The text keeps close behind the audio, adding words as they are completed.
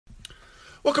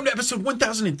Welcome to episode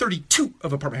 1032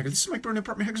 of Apartment Hacker. This is Mike Byrne,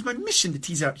 Apartment Hacker. It's my mission to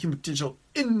tease out human potential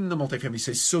in the multifamily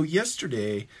space. So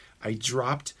yesterday, I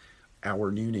dropped our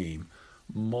new name,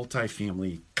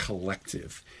 Multifamily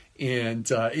Collective. And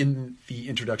in the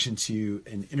introduction to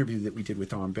an interview that we did with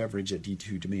Don Beveridge at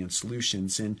D2 Demand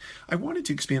Solutions. And I wanted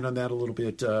to expand on that a little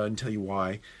bit and tell you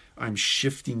why I'm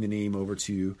shifting the name over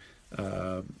to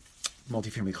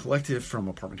Multifamily Collective from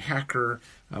Apartment Hacker,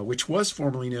 which was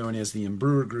formerly known as the M.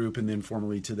 Brewer Group, and then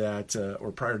formerly to that,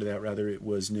 or prior to that rather, it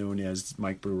was known as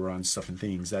Mike Brewer on Stuff and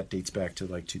Things. That dates back to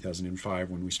like 2005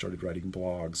 when we started writing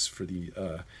blogs for the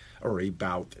or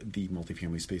about the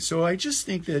multifamily space. So I just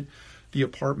think that the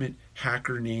Apartment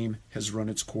Hacker name has run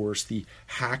its course. The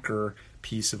hacker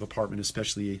piece of apartment,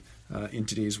 especially in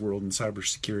today's world in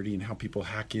cybersecurity and how people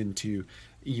hack into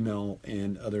email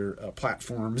and other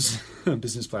platforms,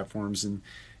 business platforms, and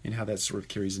how that sort of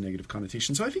carries a negative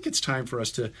connotation. So I think it's time for us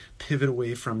to pivot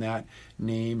away from that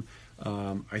name.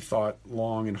 I thought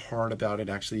long and hard about it,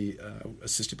 actually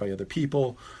assisted by other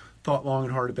people, thought long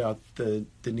and hard about the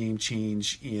name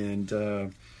change,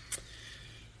 and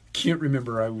can't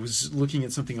remember. I was looking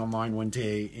at something online one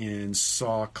day and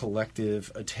saw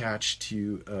Collective attached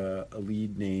to a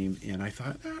lead name, and I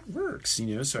thought that works,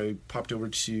 so I popped over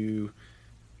to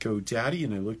GoDaddy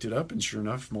and I looked it up, and sure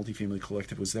enough, Multifamily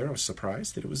Collective was there. I was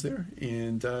surprised that it was there,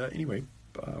 and anyway,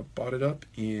 bought it up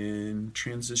and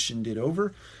transitioned it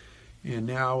over, and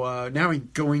now I'm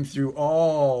going through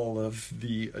all of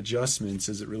the adjustments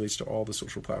as it relates to all the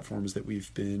social platforms that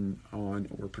we've been on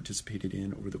or participated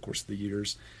in over the course of the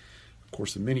years,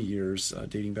 course of many years,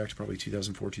 dating back to probably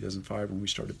 2004, 2005 when we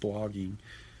started blogging.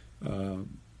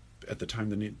 At the time,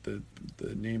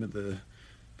 the name of the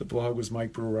blog was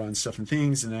Mike Brewer on Stuff and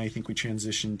Things, and I think we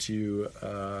transitioned to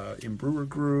M. Brewer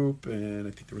Group, and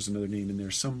I think there was another name in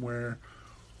there somewhere.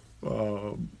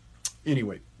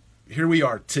 Anyway, here we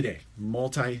are today,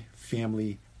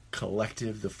 Multifamily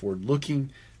Collective. The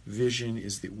forward-looking vision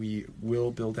is that we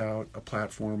will build out a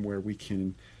platform where we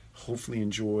can hopefully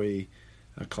enjoy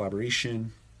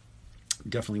collaboration.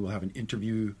 Definitely will have an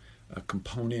interview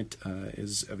component,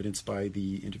 as evidenced by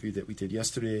the interview that we did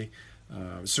yesterday.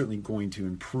 Certainly going to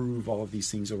improve all of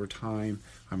these things over time.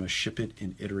 I'm a ship it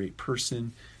and iterate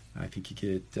person. I think you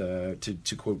get,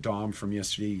 to quote Dom from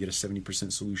yesterday, you get a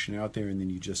 70% solution out there, and then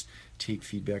you just take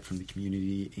feedback from the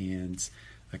community and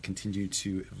continue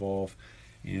to evolve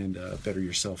and better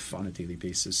yourself on a daily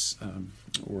basis,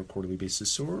 or a quarterly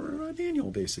basis, or an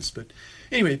annual basis. But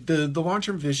anyway, the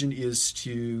long-term vision is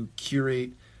to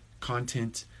curate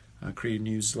content, create a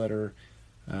newsletter,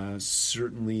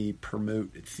 certainly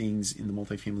promote things in the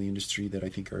multifamily industry that I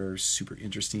think are super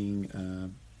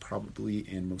interesting, probably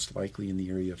and most likely in the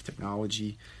area of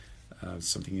technology,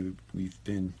 something that we've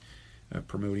been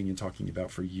promoting and talking about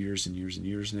for years and years and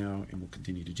years now, and will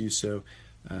continue to do so.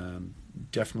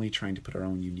 Definitely trying to put our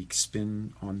own unique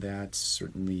spin on that,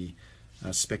 certainly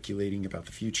speculating about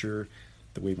the future.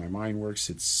 The way my mind works,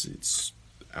 it's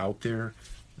out there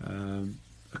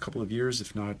a couple of years,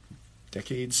 if not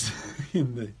decades,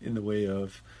 in the way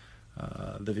of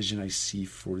the vision I see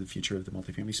for the future of the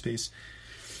multifamily space.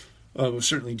 We'll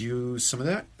certainly do some of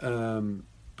that,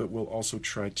 but we'll also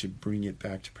try to bring it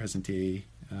back to present day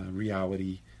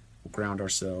reality. We'll ground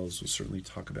ourselves. We'll certainly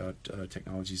talk about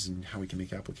technologies and how we can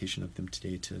make application of them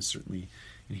today to certainly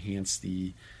enhance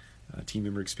the team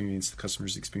member experience, the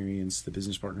customer's experience, the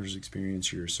business partner's experience,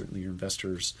 certainly your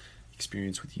investors'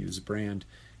 experience with you as a brand,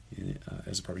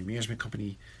 as a property management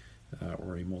company,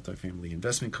 or a multifamily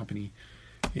investment company.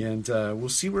 And we'll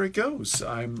see where it goes.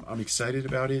 I'm excited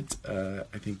about it.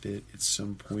 I think that at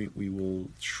some point we will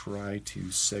try to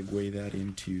segue that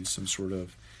into some sort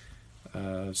of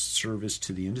service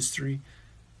to the industry.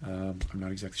 I'm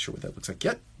not exactly sure what that looks like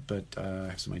yet, but I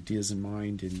have some ideas in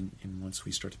mind, and once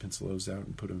we start to pencil those out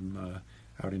and put them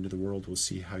out into the world, we'll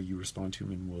see how you respond to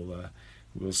them, and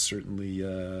we'll certainly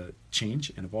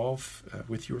change and evolve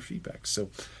with your feedback. So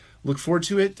look forward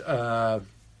to it.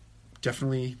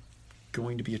 Definitely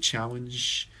going to be a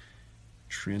challenge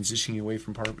transitioning away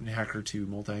from Apartment Hacker to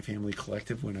Multifamily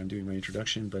Collective when I'm doing my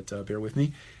introduction, but bear with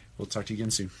me. We'll talk to you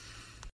again soon.